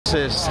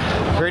this is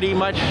pretty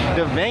much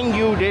the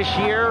venue this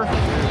year.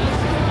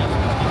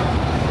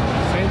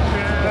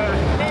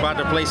 About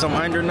to play some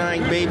under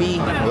 9, baby.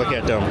 Look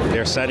at them.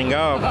 They're setting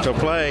up to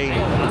play.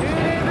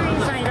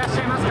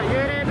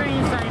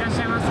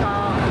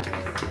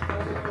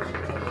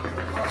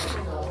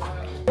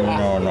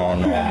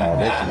 No.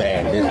 This is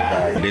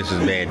bad. This is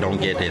bad. Don't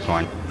get this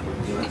one.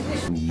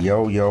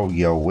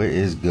 Yo. What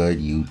is good,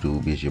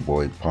 YouTube? It's your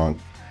boy Punk.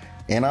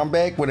 And I'm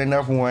back with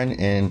another one.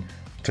 And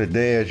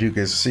today, as you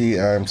can see,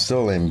 I'm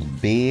still in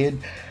bed.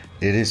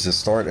 It is the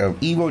start of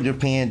EVO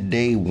Japan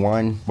Day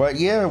 1. But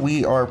yeah,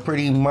 we are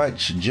pretty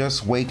much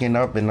just waking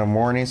up in the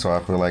morning. So I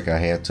feel like I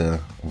had to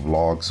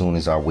vlog soon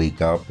as I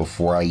wake up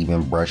before I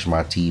even brush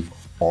my teeth.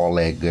 All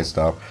that good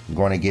stuff. I'm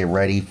going to get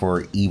ready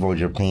for EVO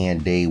Japan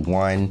Day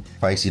 1.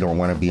 Feisty don't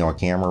want to be on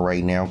camera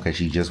right now because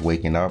she's just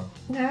waking up.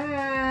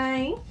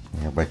 Hi.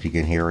 Yeah, but you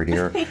can hear it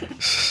here.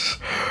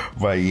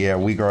 But yeah,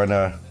 we're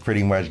gonna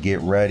pretty much get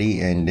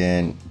ready and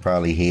then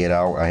probably head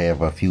out. I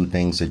have a few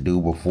things to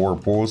do before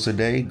pools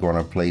today.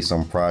 Gonna play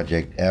some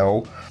Project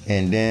L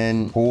and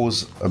then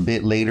pools a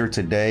bit later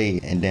today,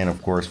 and then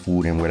of course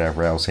food and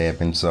whatever else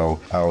happens. So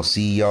I'll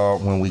see y'all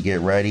when we get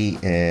ready,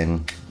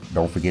 and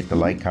don't forget to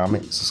like,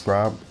 comment,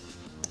 subscribe,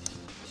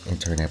 and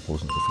turn that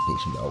post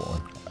notification bell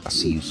on. I'll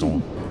see you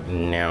soon.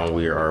 Now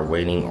we are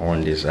waiting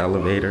on this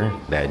elevator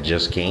that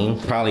just came.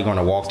 Probably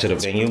gonna walk to the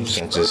venue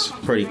since it's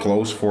pretty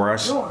close for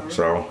us.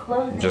 So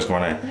I'm just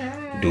gonna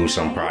do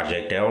some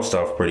Project L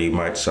stuff pretty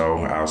much. So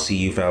I'll see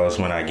you fellas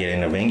when I get in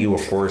the venue,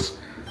 of course.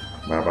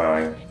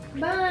 Bye-bye.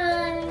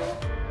 Bye.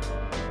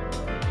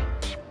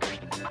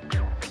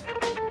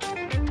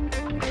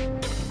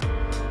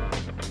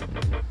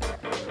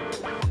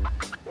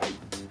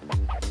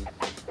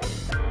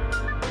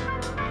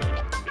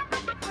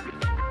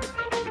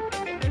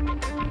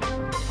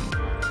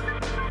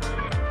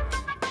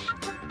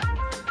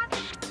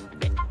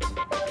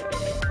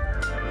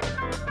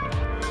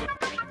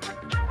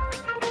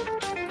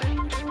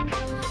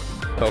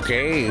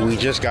 Okay, we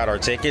just got our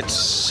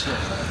tickets.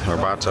 We're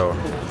about to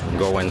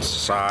go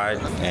inside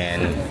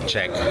and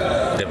check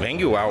the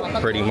venue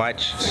out pretty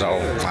much. So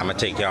I'm gonna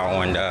take y'all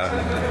on the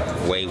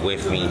way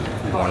with me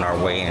on our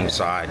way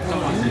inside.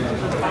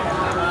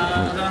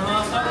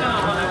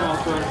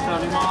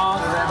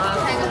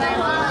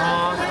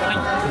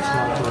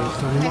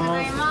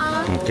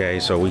 Okay,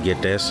 so we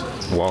get this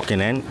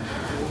walking in.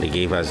 They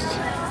gave us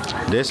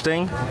this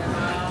thing.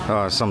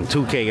 Some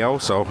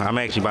 2KO, so I'm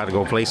actually about to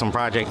go play some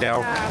Project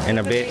L in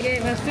a bit.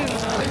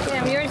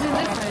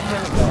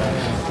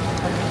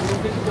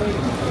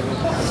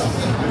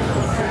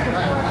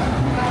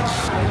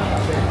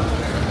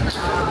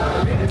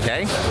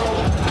 Okay,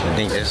 I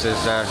think this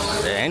is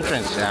the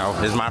entrance now.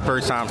 This is my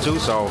first time too,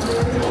 so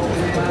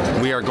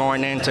we are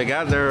going in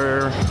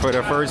together for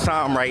the first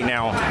time right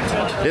now.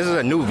 This is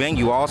a new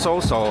venue also,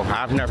 so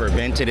I've never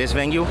been to this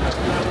venue.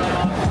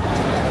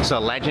 It's a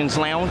Legends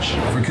Lounge.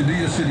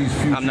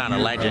 I'm not a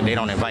legend. They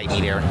don't invite me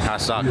there. I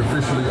suck.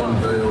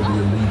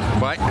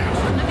 But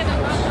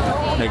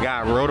they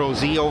got Roto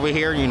Z over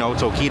here, you know,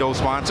 Tokido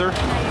sponsor.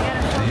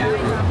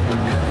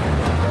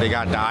 They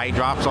got the eye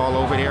drops all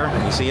over there.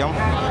 You see them?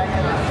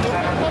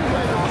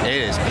 It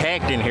is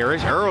packed in here.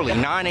 It's early,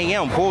 9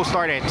 a.m. Pool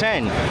start at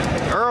 10.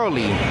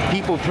 Early.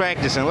 People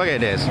practicing. Look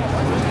at this.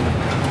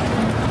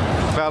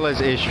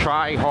 Fellas is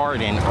try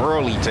hard and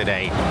early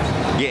today,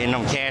 getting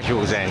them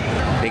casuals in.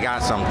 They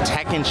got some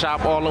Tekken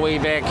shop all the way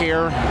back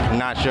here. I'm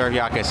not sure if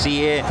y'all can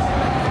see it.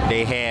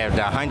 They have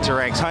the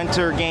Hunter x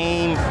Hunter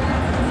game.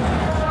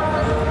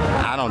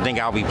 I don't think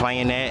I'll be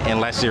playing that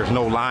unless there's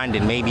no line.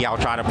 Then maybe I'll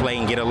try to play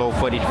and get a little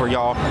footage for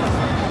y'all,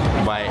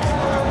 but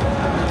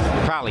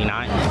probably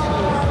not.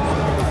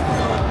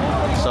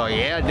 So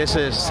yeah, this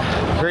is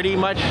pretty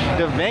much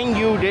the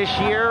venue this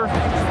year.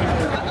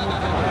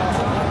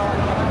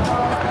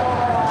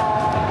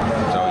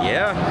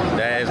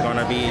 That is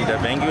gonna be the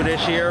venue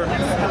this year.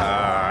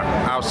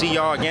 I'll see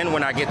y'all again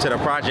when I get to the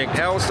Project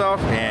L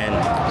stuff,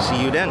 and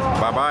see you then.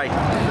 Bye-bye.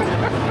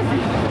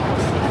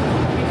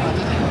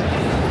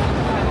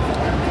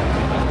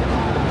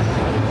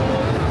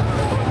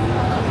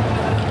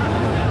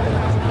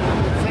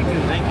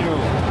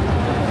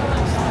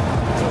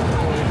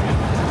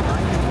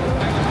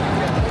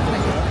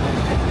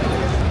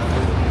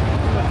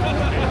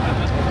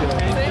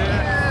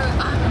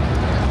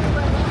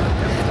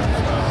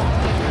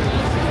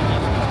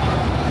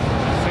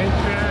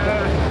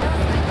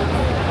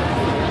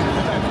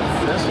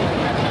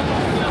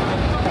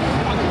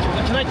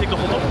 Can I take a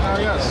photo?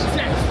 Yes.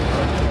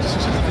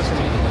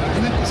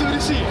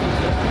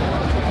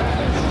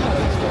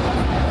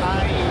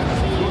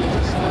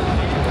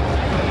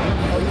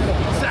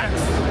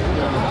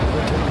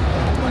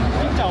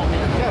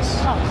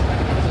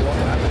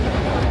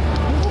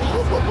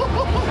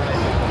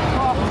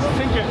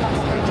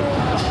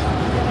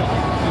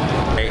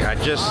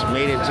 just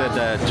made it to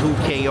the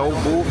 2KO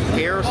booth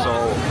here,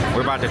 so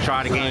we're about to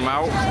try the game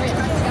out.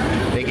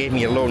 They gave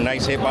me a little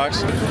nice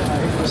hitbox.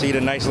 See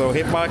the nice little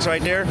hitbox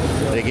right there?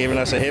 They're giving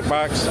us a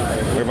hitbox.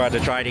 We're about to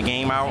try the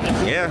game out.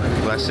 Yeah,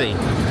 let's see.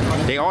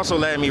 They also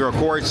let me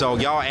record, so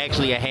y'all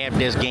actually have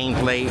this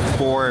gameplay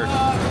for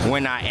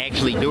when I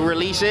actually do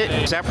release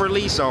it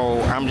separately. So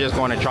I'm just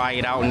going to try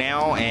it out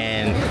now,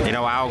 and you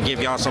know, I'll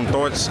give y'all some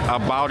thoughts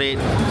about it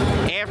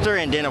after,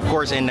 and then of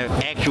course in the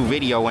actual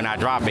video when I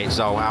drop it.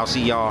 So I'll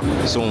see y'all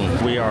soon.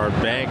 We are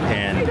back,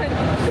 and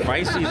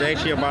Feisty's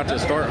actually about to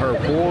start her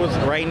pools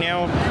right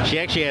now. She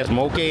actually has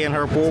Moke in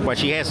her pool, but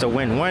she has to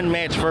win one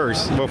match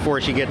first before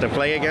she get to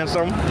play against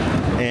them.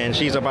 And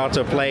she's about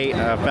to play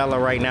a fella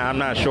right now. I'm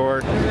not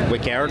sure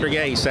what character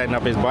yet. He's setting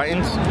up his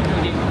buttons.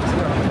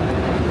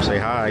 Say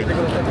hi.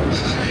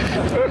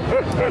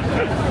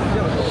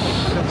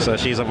 So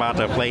she's about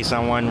to play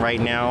someone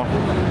right now.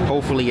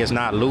 Hopefully it's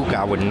not Luke.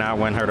 I would not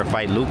want her to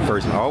fight Luke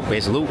first. Oh,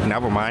 it's Luke.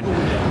 Never mind.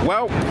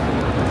 Well,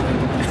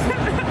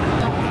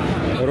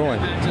 hold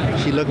on.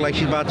 She looked like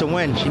she's about to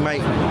win. She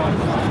might.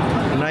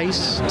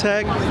 Nice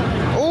tech.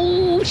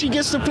 Oh, she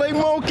gets to play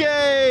Moke.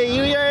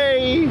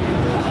 Yay.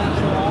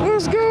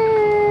 Let's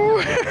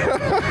go.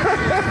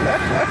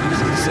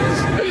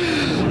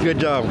 Good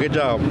job. Good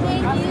job.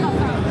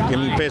 Give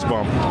me fist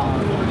bump.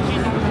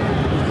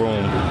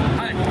 Boom.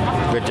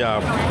 Good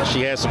job.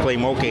 She has to play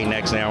Moke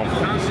next now.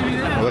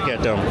 Look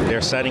at them.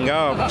 They're setting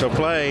up to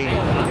play.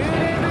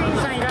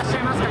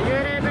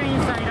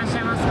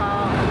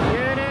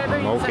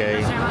 Moke.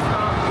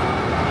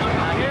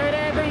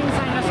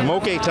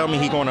 Moke tell me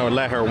he's going to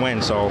let her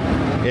win, so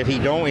if he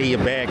don't, he a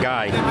bad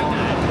guy.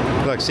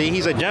 Look, see,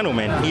 he's a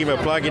gentleman. He even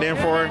plug it in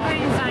for her.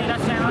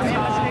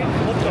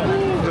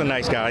 He's a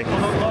nice guy.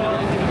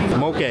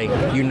 Moke,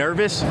 you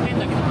nervous?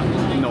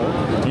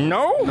 No.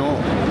 No? No.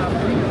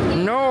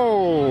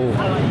 No.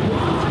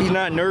 He's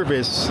not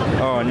nervous.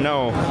 Oh,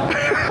 no.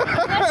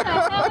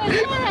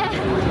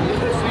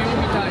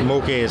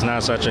 Moke is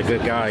not such a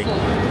good guy.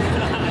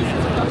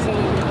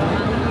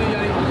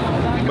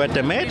 But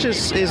the match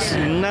is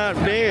not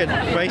bad.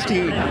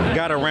 Feisty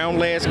got around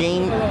last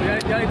game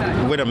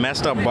with a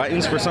messed up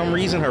buttons for some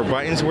reason. Her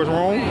buttons was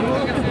wrong.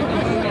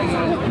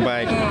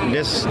 But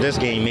this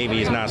game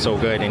maybe is not so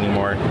good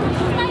anymore.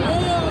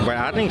 But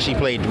I think she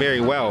played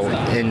very well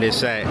in this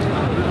set.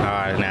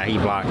 Nah, he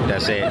blocked.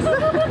 That's it.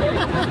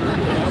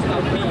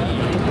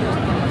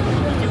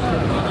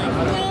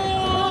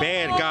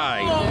 Bad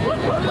guy.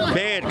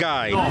 Bad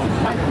guy.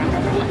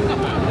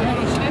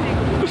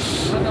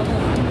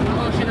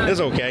 It's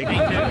okay.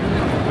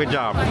 Good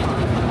job.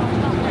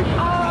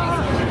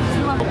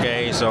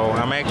 Okay, so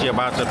I'm actually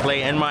about to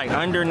play in my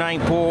under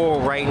 9 pool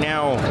right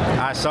now.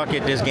 I suck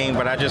at this game,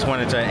 but I just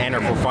wanted to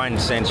enter for fun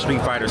since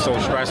Street Fighter is so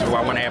stressful.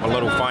 I want to have a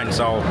little fun,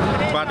 so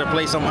about to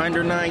play some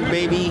under 9,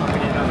 baby.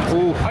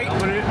 Ooh.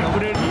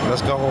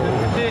 Let's go.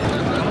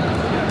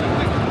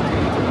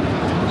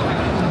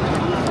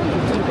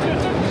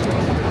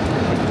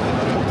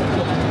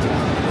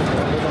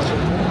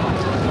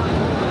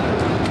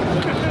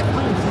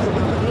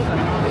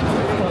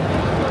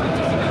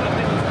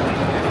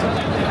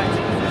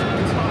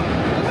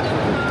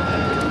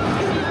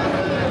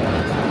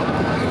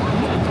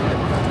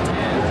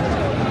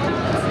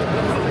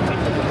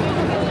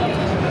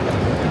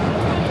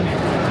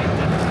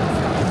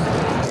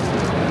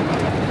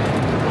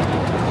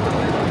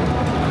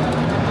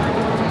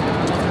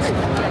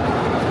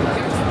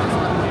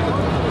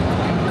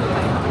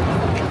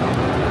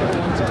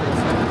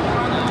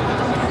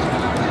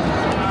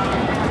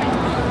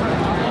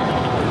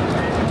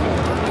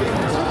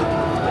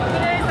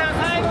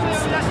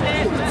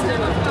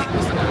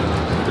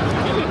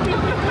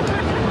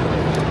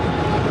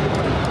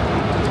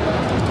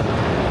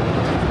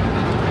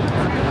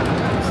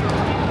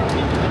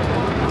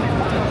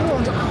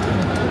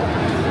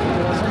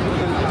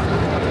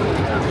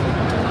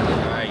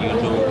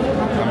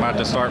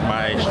 To start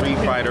my Street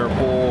Fighter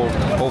pool.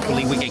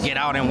 Hopefully we can get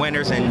out in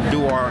winners and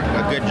do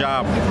a good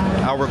job.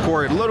 I'll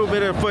record a little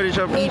bit of footage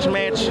of each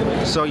match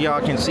so y'all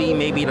can see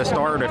maybe the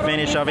start or the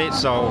finish of it.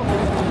 So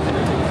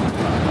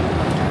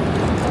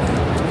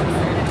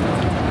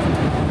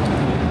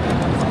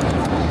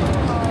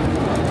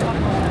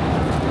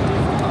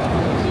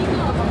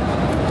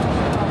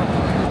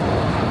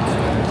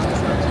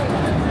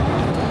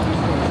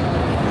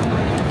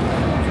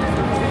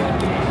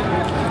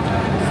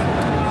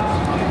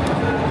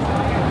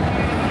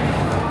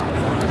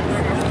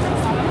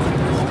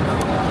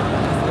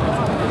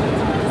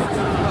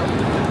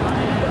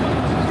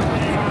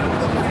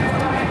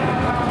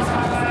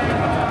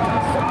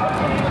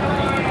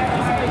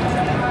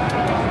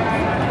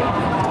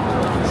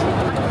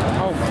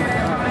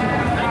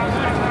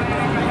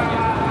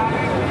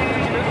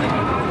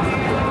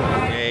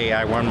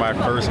I won my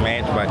first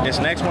match, but this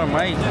next one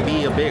might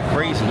be a bit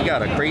crazy. He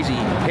got a crazy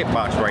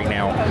hitbox right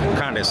now.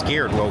 Kind of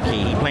scared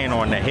low-key. He playing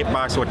on the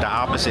hitbox with the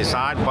opposite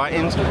side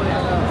buttons.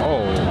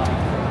 Oh,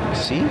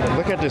 see?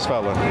 Look at this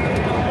fella.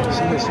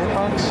 See this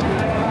hitbox?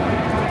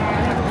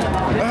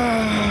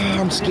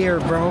 I'm I'm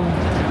scared, bro.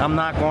 I'm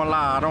not gonna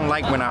lie. I don't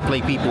like when I play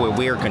people with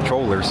weird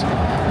controllers,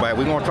 but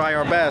we're gonna try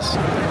our best.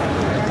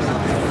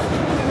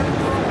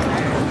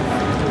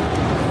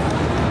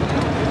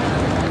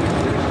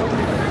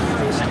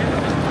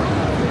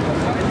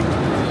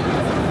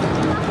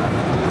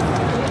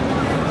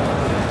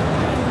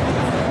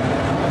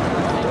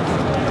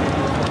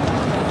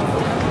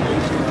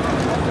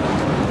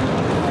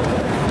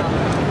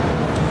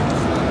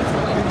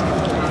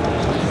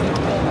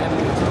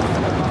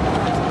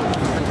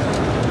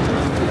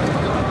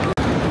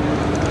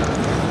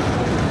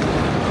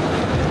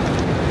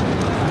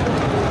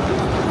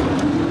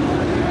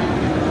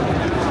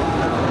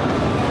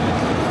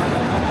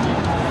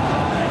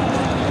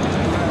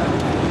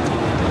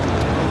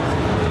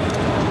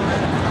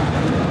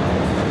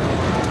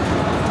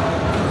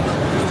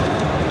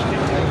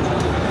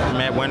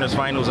 Winners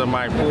finals of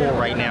my pool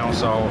right now,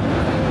 so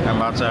I'm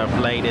about to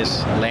play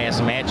this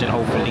last match and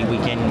hopefully we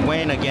can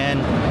win again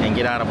and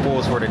get out of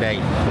pools for today.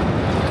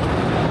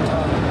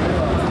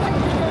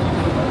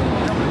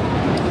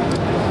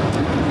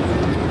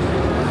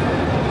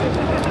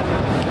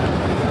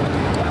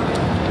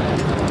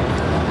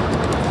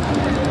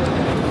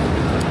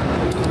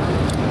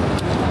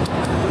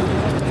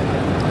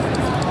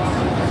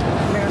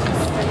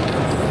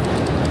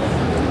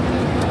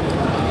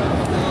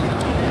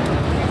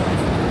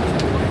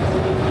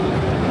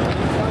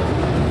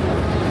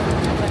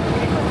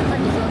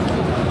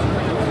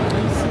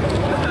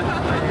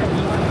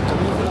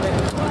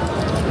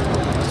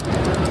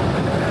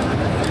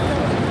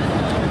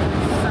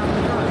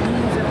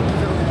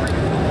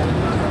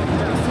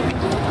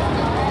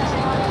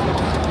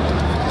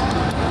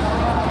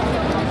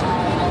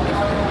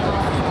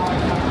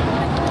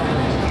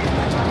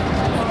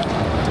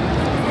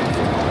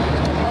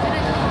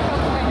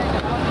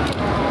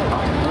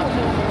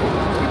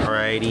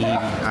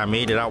 I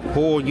made it out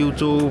pool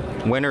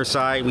YouTube. Winner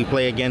side, we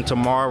play again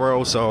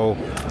tomorrow, so.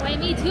 Wait,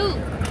 me too.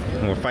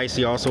 Well,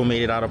 Feisty also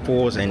made it out of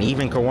pools, and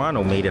even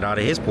Kawano made it out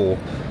of his pool.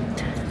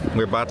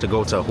 We're about to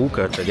go to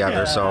hookah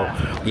together, so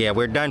yeah,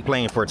 we're done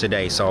playing for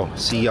today. So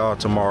see y'all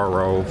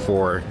tomorrow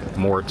for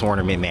more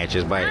tournament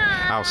matches, but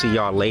I'll see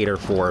y'all later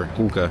for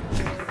hookah.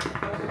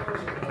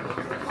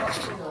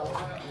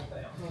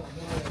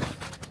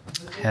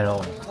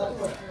 Hello.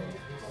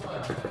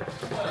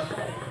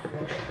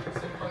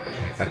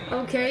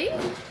 Okay.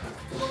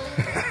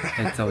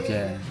 It's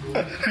okay.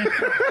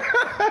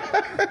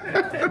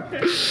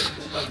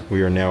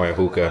 We are now at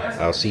hookah.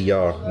 I'll see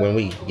y'all when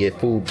we get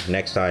food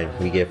next time.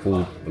 We get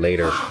food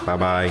later. Bye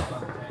bye.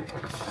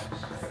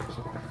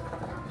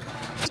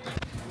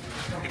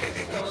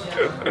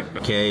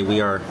 Okay, we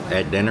are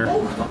at dinner.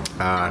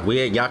 We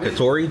ate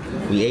yakitori.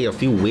 We ate a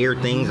few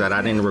weird things that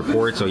I didn't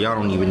record, so y'all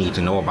don't even need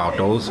to know about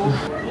those.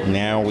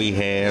 Now we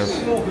have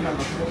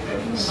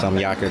some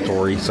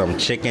yakitori, some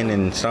chicken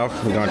and stuff.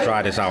 We're gonna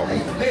try this out.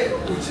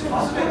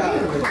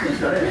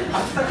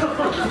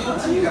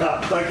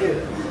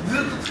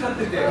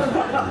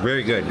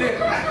 Very good.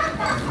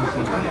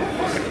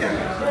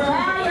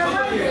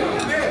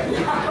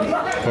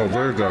 Oh,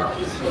 very good.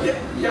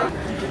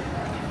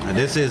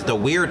 This is the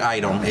weird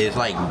item. It's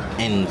like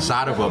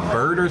inside of a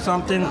bird or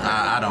something.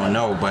 I don't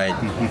know, but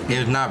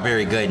it's not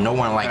very good. No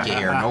one like it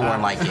here. No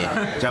one like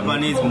it.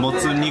 Japanese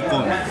motsu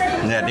nikon.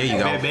 Yeah, there you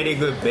go. Very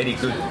good, very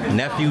good.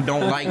 Nephew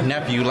don't like,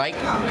 nephew like.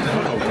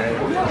 Okay.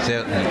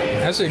 So,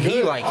 That's a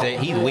he likes it.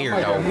 He's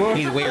weird though.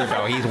 He's weird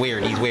though. He's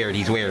weird. He's weird.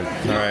 He's weird.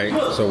 All right.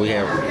 So we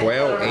have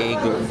quail, egg.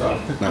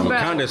 I'm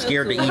kind of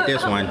scared to eat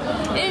this one.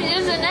 It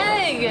is an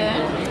egg.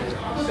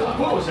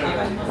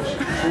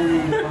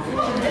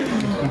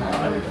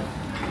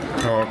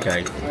 Oh,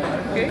 okay.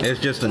 It's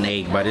just an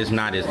egg, but it's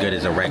not as good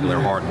as a regular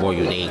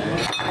hard-boiled egg.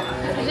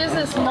 It's just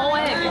a small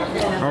egg.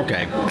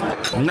 Okay.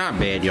 Not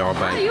bad, y'all,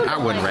 but I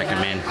wouldn't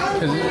recommend.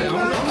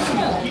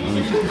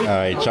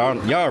 Alright,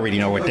 y'all already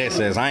know what this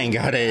is. I ain't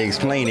gotta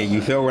explain it.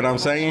 You feel what I'm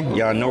saying?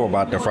 Y'all know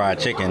about the fried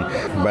chicken,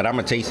 but I'm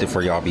gonna taste it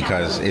for y'all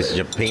because it's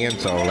Japan,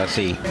 so let's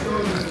see.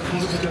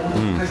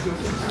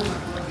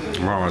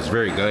 Oh, it's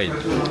very good.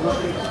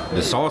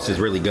 The sauce is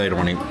really good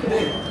on it.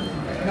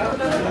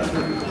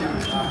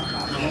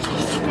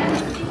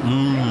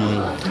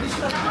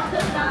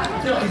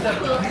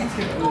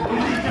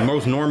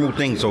 Most normal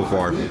thing so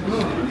far. You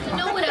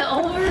know what an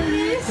over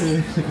is?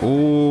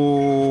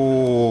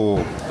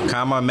 Ooh,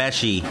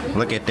 kamameshi.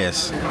 Look at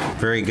this.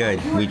 Very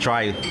good. We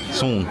try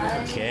soon.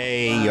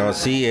 Okay, y'all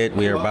see it.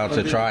 We're about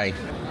to try.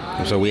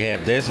 So we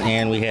have this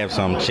and we have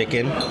some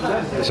chicken.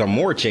 Some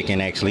more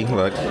chicken actually.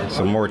 Look,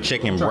 some more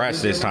chicken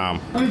breast this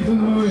time.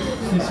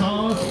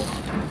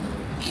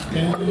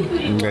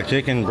 The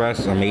chicken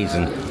breast,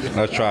 amazing.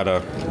 Let's try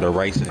the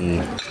rice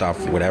and stuff,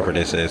 whatever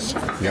this is.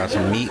 Got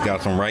some meat,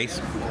 got some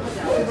rice.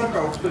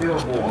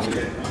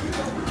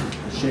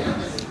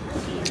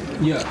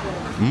 Yeah.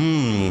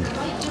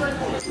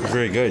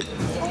 Very good.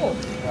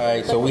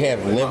 Alright, so we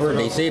have liver.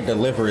 They say the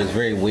liver is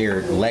very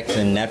weird. Lex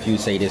and nephew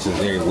say this is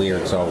very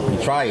weird, so we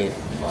try it.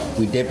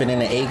 We dip it in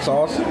the egg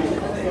sauce.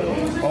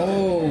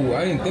 Oh,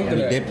 I didn't think of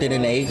We that. dipped it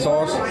in the egg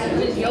sauce.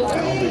 Just yogurt.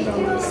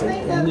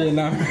 Yeah,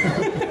 nah.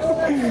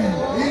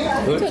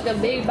 You took a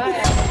big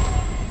bite.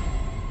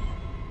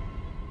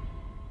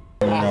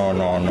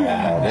 No.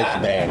 This is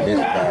bad. This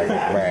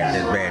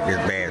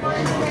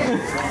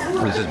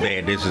is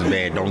bad. This is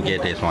bad. Don't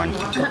get this one.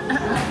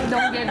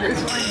 Don't get this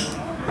one.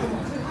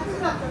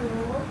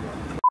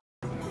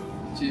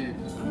 Cheers.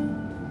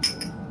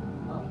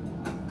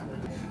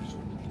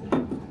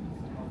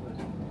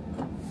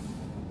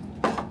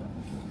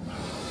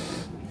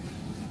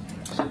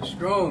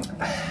 Strong.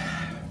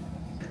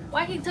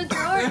 Why he took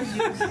your orange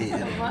juice?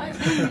 What?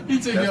 He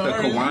took That's your the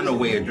orange. Kiwano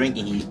way of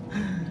drinking.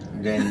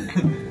 Then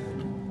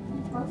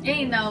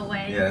Ain't no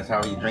way. yeah, that's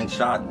how he drinks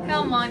shot.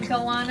 Come on,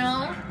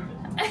 Kawano.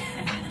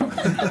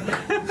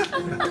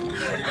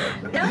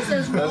 That's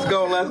just Let's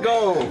go. Go,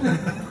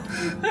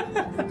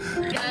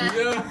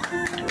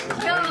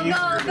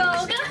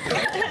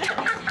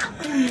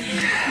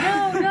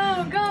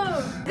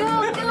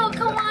 go, go,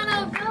 Kawano,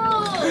 go.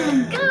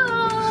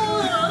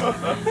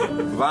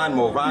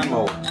 Vanmo.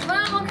 Vamos,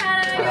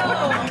 carajo.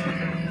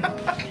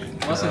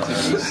 What's it to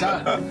be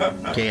shot?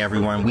 Okay,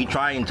 everyone, we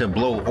trying to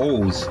blow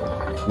O's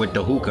with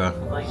the hookah.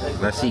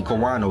 Let's see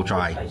Kiwano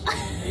try.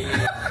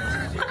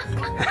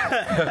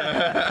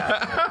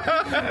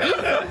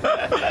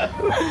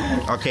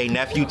 Okay,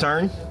 nephew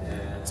turn.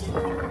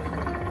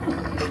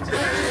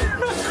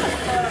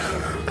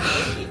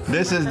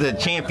 This is the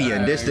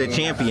champion. This is the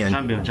champion.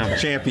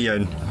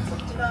 Champion.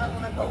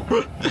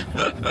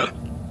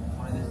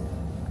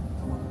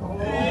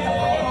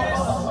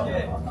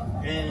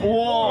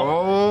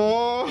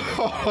 Oh.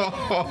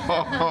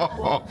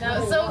 That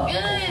was so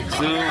good.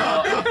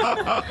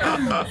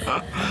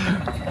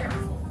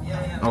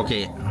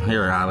 Okay,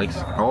 here, Alex.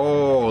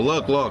 Oh,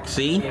 look,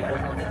 see?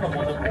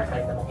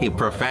 He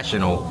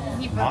professional.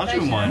 He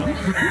professional.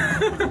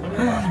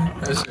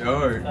 That's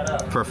hard.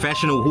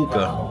 Professional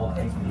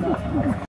hookah.